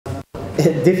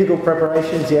difficult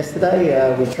preparations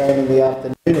yesterday. We trained in the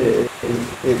afternoon.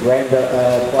 It rained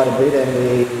quite a bit,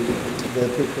 and the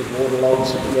pitch was waterlogged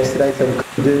yesterday, so we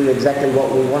couldn't do exactly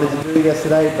what we wanted to do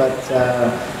yesterday. But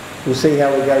we'll see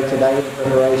how we go today in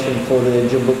preparation for the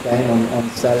Jumbuk game on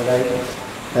Saturday.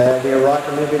 We arrived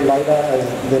a little bit later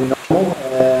than normal.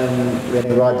 We had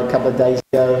arrived a couple of days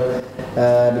ago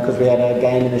because we had a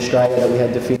game in Australia that we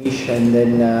had to finish, and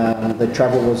then the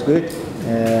travel was good.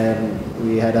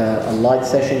 We had a light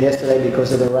session yesterday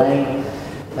because of the rain,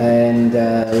 and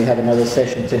we have another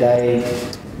session today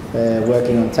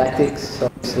working on tactics,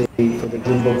 obviously for the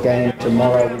Jumbuk game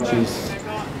tomorrow, which is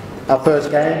our first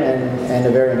game and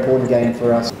a very important game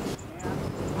for us.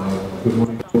 Good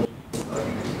morning.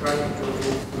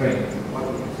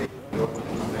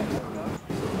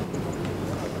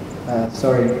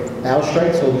 Sorry, our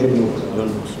strengths or Jumbuk's?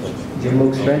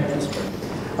 Jumbuk's strengths?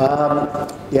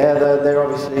 Yeah, they're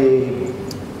obviously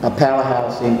a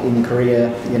powerhouse in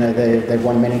Korea. You know, they've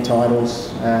won many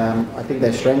titles. I think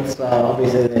their strengths are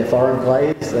obviously their foreign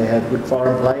players. They have good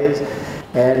foreign players,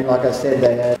 and like I said,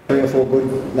 they have 3 or 4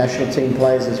 good national team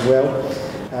players as well.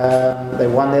 They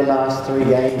won their last 3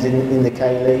 games in the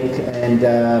K-League, and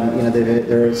you know,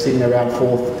 they're sitting around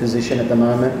 4th position at the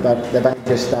moment, but they've only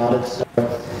just started. So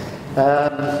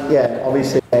yeah,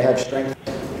 obviously they have strength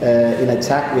in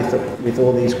attack with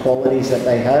all these qualities that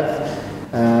they have.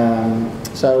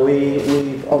 So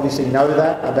we obviously know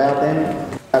that about them.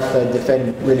 We have to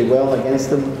defend really well against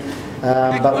them,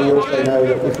 but we also know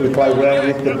that if we play well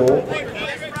with the ball,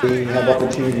 we have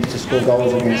opportunities to score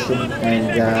goals against them.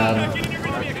 And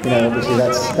you know, obviously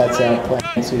that's our plan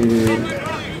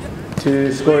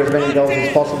to score as many goals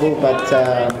as possible. But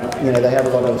you know, they have a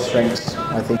lot of strengths,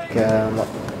 I think,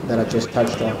 that I just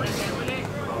touched on.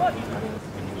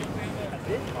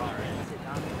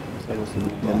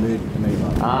 The mood.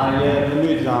 Yeah, the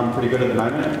mood's pretty good at the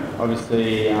moment.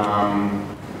 Obviously,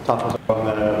 tough on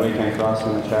the weekend for us in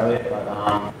Australia,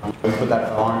 but we put that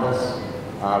behind us.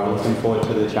 We're looking forward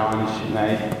to the challenge in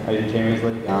the Asian Champions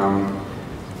League.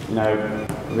 You know,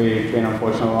 we've been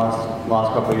unfortunate the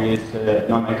last couple of years to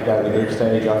not make it out of the group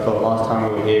stage. I thought last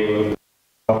time we were here we were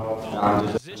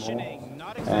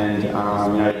and you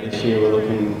know, this year we're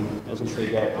looking to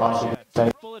get last year.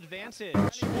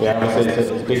 Yeah, obviously it's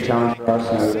a big challenge for us.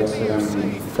 You know, there's some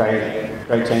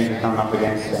great teams we're coming up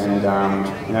against, and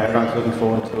you know, everyone's looking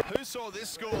forward to it.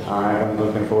 Everyone's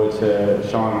looking forward to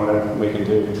showing what we can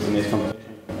do in this competition.